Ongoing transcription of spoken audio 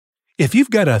If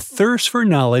you've got a thirst for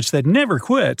knowledge that never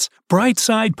quits,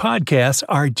 Brightside Podcasts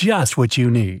are just what you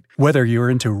need. Whether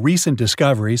you're into recent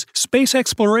discoveries, space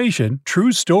exploration,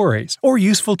 true stories, or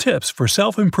useful tips for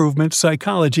self-improvement,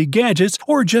 psychology, gadgets,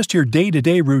 or just your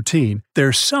day-to-day routine,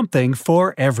 there's something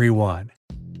for everyone.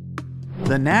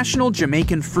 The national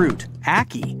Jamaican fruit,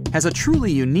 ackee, has a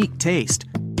truly unique taste.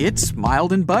 It's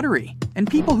mild and buttery, and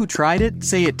people who tried it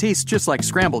say it tastes just like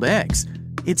scrambled eggs.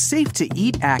 It's safe to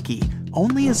eat ackee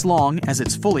only as long as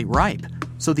it's fully ripe,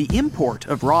 so the import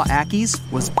of raw ackees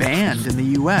was banned in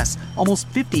the US almost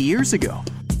 50 years ago.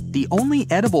 The only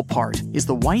edible part is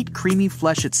the white creamy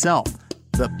flesh itself.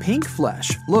 The pink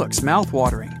flesh looks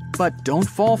mouthwatering, but don't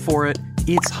fall for it,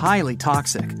 it's highly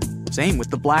toxic. Same with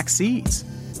the black seeds.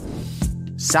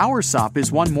 Soursop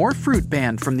is one more fruit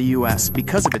banned from the US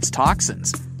because of its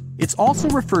toxins. It's also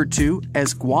referred to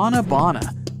as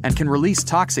guanabana and can release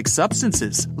toxic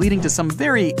substances, leading to some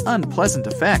very unpleasant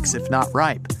effects if not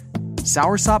ripe.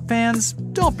 Soursop fans,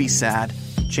 don't be sad.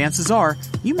 Chances are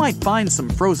you might find some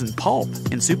frozen pulp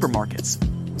in supermarkets.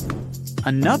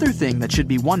 Another thing that should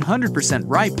be 100%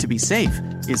 ripe to be safe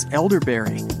is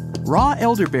elderberry. Raw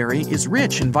elderberry is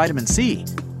rich in vitamin C,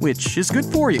 which is good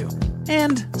for you,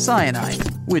 and cyanide,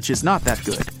 which is not that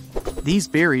good. These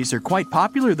berries are quite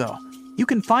popular though. You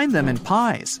can find them in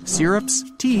pies, syrups,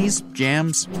 teas,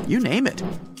 jams, you name it.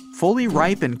 Fully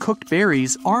ripe and cooked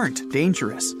berries aren't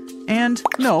dangerous. And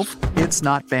nope, it's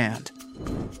not banned.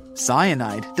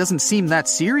 Cyanide doesn't seem that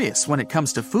serious when it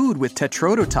comes to food with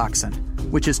tetrodotoxin,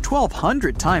 which is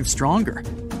 1,200 times stronger.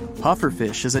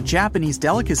 Pufferfish is a Japanese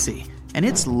delicacy, and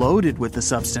it's loaded with the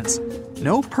substance.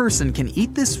 No person can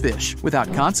eat this fish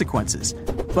without consequences,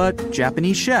 but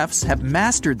Japanese chefs have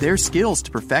mastered their skills to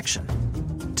perfection.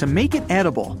 To make it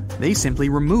edible, they simply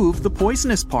remove the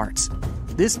poisonous parts.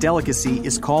 This delicacy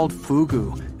is called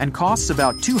fugu and costs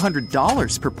about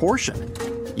 $200 per portion.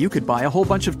 You could buy a whole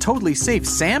bunch of totally safe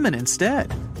salmon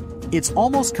instead. It's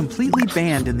almost completely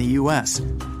banned in the US.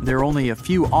 There are only a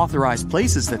few authorized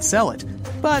places that sell it,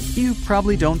 but you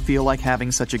probably don't feel like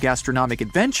having such a gastronomic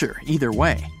adventure either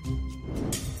way.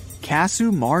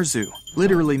 Casu marzu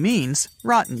literally means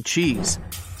rotten cheese.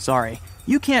 Sorry,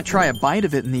 you can't try a bite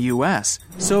of it in the US,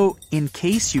 so in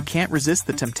case you can't resist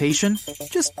the temptation,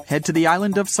 just head to the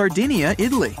island of Sardinia,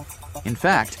 Italy. In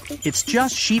fact, it's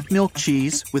just sheep milk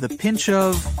cheese with a pinch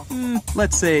of,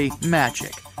 let's say,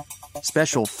 magic.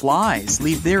 Special flies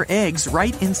leave their eggs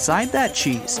right inside that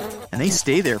cheese, and they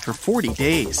stay there for 40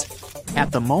 days.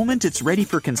 At the moment it's ready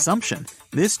for consumption,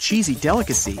 this cheesy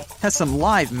delicacy has some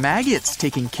live maggots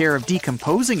taking care of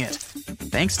decomposing it.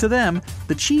 Thanks to them,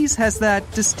 the cheese has that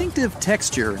distinctive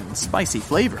texture and spicy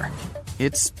flavor.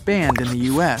 It's banned in the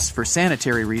US for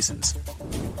sanitary reasons.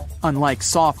 Unlike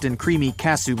soft and creamy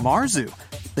casu marzu,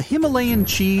 the Himalayan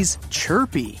cheese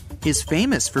chirpy is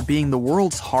famous for being the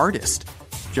world's hardest.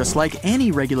 Just like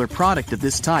any regular product of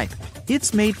this type,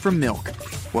 it's made from milk.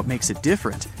 What makes it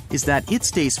different is that it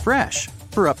stays fresh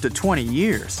for up to 20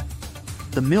 years.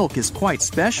 The milk is quite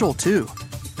special too.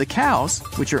 The cows,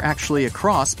 which are actually a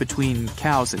cross between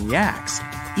cows and yaks,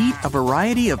 eat a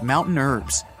variety of mountain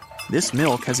herbs. This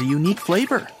milk has a unique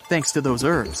flavor thanks to those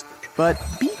herbs. But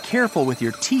be careful with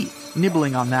your teeth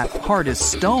nibbling on that hard as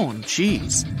stone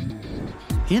cheese.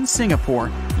 In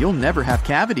Singapore, you'll never have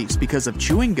cavities because of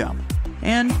chewing gum.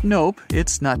 And nope,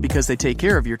 it's not because they take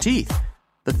care of your teeth.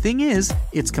 The thing is,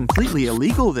 it's completely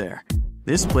illegal there.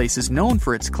 This place is known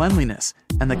for its cleanliness,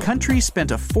 and the country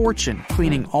spent a fortune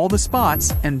cleaning all the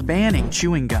spots and banning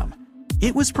chewing gum.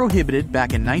 It was prohibited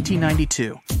back in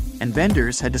 1992, and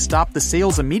vendors had to stop the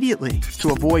sales immediately to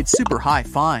avoid super high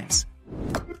fines.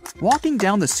 Walking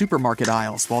down the supermarket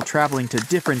aisles while traveling to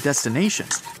different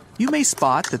destinations, you may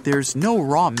spot that there's no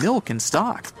raw milk in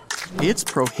stock. It's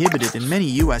prohibited in many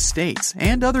US states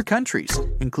and other countries,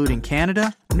 including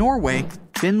Canada, Norway,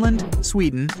 Finland,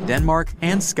 Sweden, Denmark,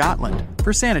 and Scotland,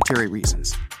 for sanitary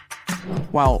reasons.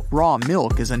 While raw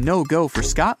milk is a no-go for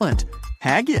Scotland,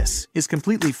 haggis is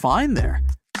completely fine there.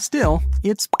 Still,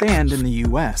 it's banned in the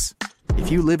US.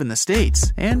 If you live in the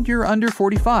States and you're under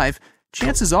 45,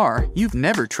 chances are you've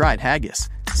never tried haggis,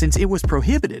 since it was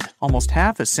prohibited almost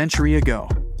half a century ago.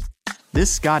 This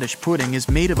Scottish pudding is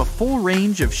made of a full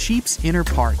range of sheep's inner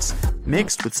parts,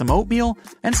 mixed with some oatmeal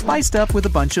and spiced up with a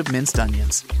bunch of minced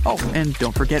onions. Oh, and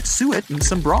don't forget suet and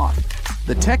some broth.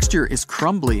 The texture is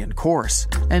crumbly and coarse,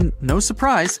 and no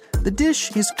surprise, the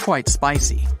dish is quite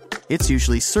spicy. It's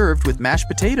usually served with mashed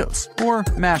potatoes or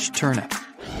mashed turnip.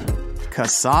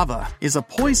 Cassava is a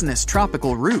poisonous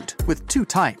tropical root with two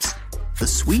types. The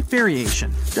sweet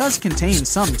variation does contain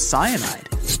some cyanide,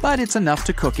 but it's enough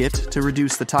to cook it to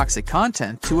reduce the toxic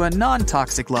content to a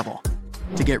non-toxic level.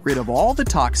 To get rid of all the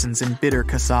toxins in bitter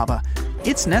cassava,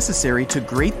 it's necessary to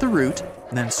grate the root,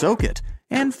 then soak it,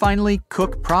 and finally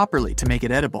cook properly to make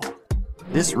it edible.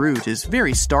 This root is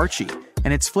very starchy,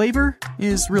 and its flavor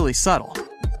is really subtle.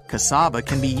 Cassava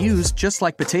can be used just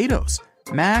like potatoes,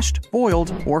 mashed,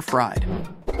 boiled, or fried.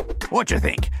 What you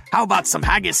think? How about some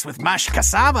haggis with mashed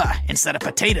cassava instead of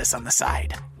potatoes on the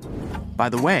side? By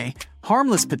the way,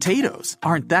 harmless potatoes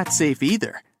aren't that safe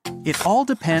either. It all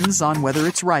depends on whether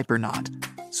it's ripe or not.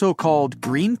 So-called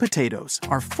green potatoes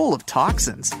are full of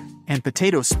toxins, and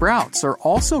potato sprouts are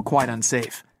also quite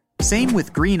unsafe. Same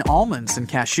with green almonds and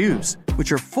cashews,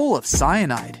 which are full of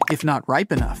cyanide if not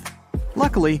ripe enough.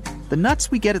 Luckily, the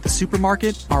nuts we get at the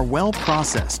supermarket are well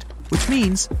processed, which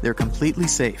means they're completely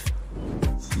safe.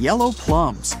 Yellow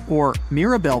plums, or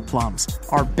Mirabelle plums,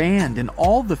 are banned in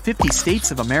all the 50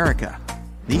 states of America.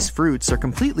 These fruits are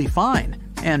completely fine,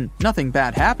 and nothing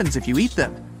bad happens if you eat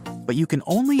them. But you can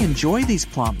only enjoy these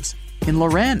plums in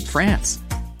Lorraine, France.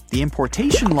 The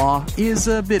importation law is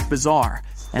a bit bizarre,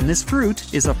 and this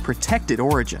fruit is of protected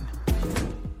origin.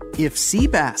 If sea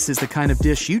bass is the kind of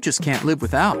dish you just can't live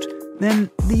without, then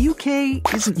the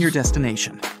UK isn't your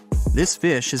destination. This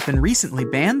fish has been recently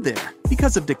banned there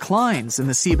because of declines in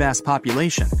the sea bass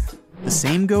population. The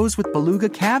same goes with beluga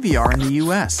caviar in the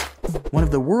US. One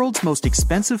of the world's most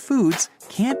expensive foods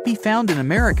can't be found in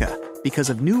America because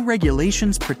of new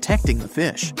regulations protecting the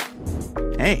fish.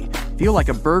 Hey, feel like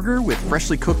a burger with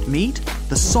freshly cooked meat,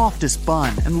 the softest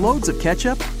bun, and loads of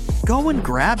ketchup? Go and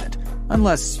grab it.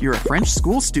 Unless you're a French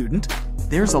school student,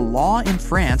 there's a law in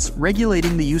France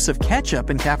regulating the use of ketchup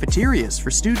in cafeterias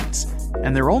for students,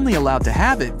 and they're only allowed to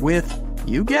have it with,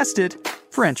 you guessed it,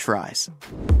 French fries.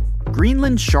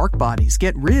 Greenland shark bodies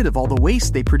get rid of all the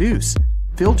waste they produce,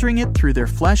 filtering it through their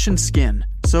flesh and skin,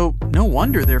 so no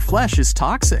wonder their flesh is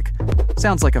toxic.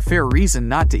 Sounds like a fair reason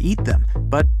not to eat them,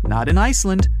 but not in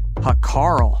Iceland.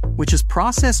 Hakarl, which is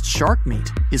processed shark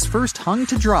meat, is first hung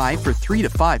to dry for 3 to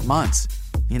 5 months.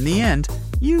 In the end,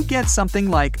 you get something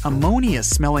like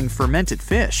ammonia-smelling fermented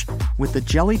fish with the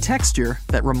jelly texture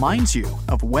that reminds you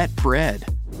of wet bread.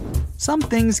 Some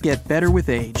things get better with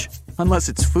age, unless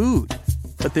it's food.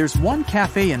 But there's one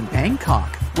cafe in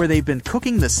Bangkok where they've been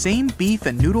cooking the same beef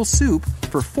and noodle soup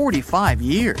for 45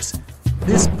 years.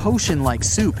 This potion-like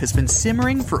soup has been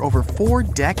simmering for over 4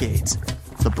 decades.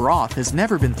 The broth has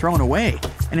never been thrown away,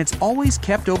 and it's always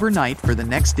kept overnight for the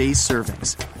next day's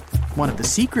servings. One of the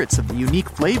secrets of the unique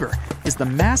flavor is the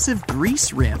massive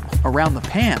grease rim around the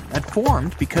pan that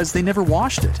formed because they never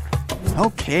washed it.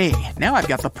 Okay, now I've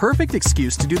got the perfect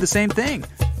excuse to do the same thing.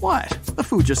 What? The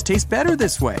food just tastes better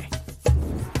this way.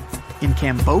 In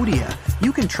Cambodia,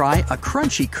 you can try a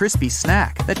crunchy, crispy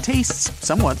snack that tastes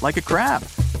somewhat like a crab.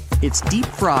 It's deep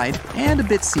fried and a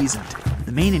bit seasoned.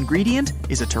 The main ingredient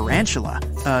is a tarantula.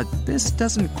 This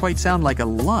doesn't quite sound like a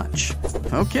lunch.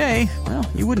 Okay, well,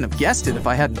 you wouldn't have guessed it if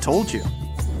I hadn't told you.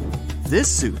 This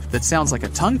soup that sounds like a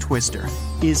tongue twister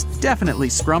is definitely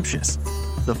scrumptious.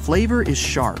 The flavor is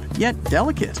sharp, yet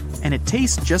delicate, and it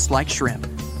tastes just like shrimp.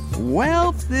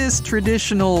 Well, this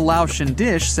traditional Laotian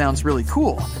dish sounds really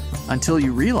cool, until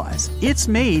you realize it's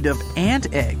made of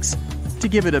ant eggs. To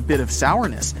give it a bit of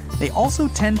sourness, they also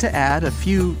tend to add a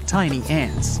few tiny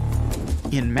ants.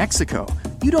 In Mexico,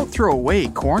 you don't throw away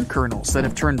corn kernels that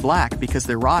have turned black because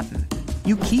they're rotten.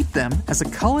 You keep them as a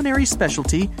culinary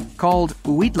specialty called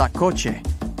huitlacoche.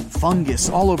 Fungus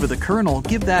all over the kernel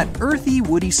give that earthy,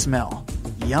 woody smell.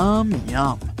 Yum,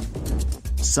 yum.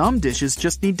 Some dishes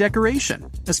just need decoration,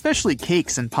 especially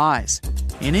cakes and pies.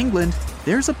 In England,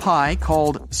 there's a pie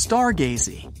called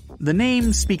stargazy. The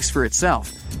name speaks for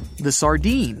itself. The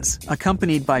sardines,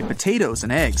 accompanied by potatoes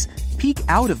and eggs, peek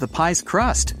out of the pie's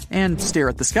crust and stare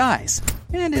at the skies.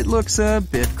 And it looks a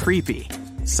bit creepy.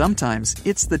 Sometimes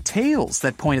it's the tails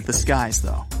that point at the skies,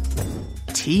 though.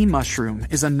 Tea mushroom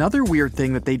is another weird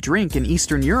thing that they drink in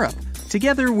Eastern Europe,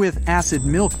 together with acid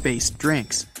milk-based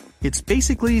drinks. It's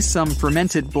basically some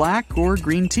fermented black or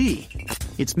green tea.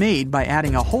 It's made by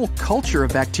adding a whole culture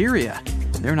of bacteria.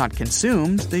 They're not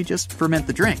consumed, they just ferment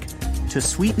the drink. To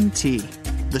sweeten tea,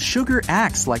 the sugar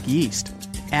acts like yeast.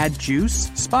 Add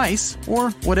juice, spice, or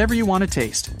whatever you want to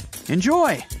taste.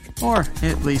 Enjoy! Or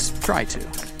at least try to.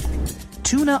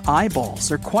 Tuna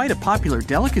eyeballs are quite a popular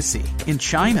delicacy in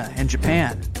China and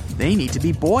Japan. They need to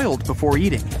be boiled before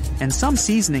eating, and some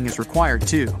seasoning is required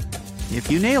too. If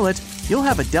you nail it, you'll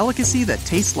have a delicacy that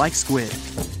tastes like squid.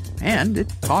 And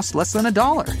it costs less than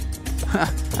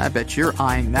 $1. I bet you're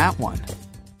eyeing that one.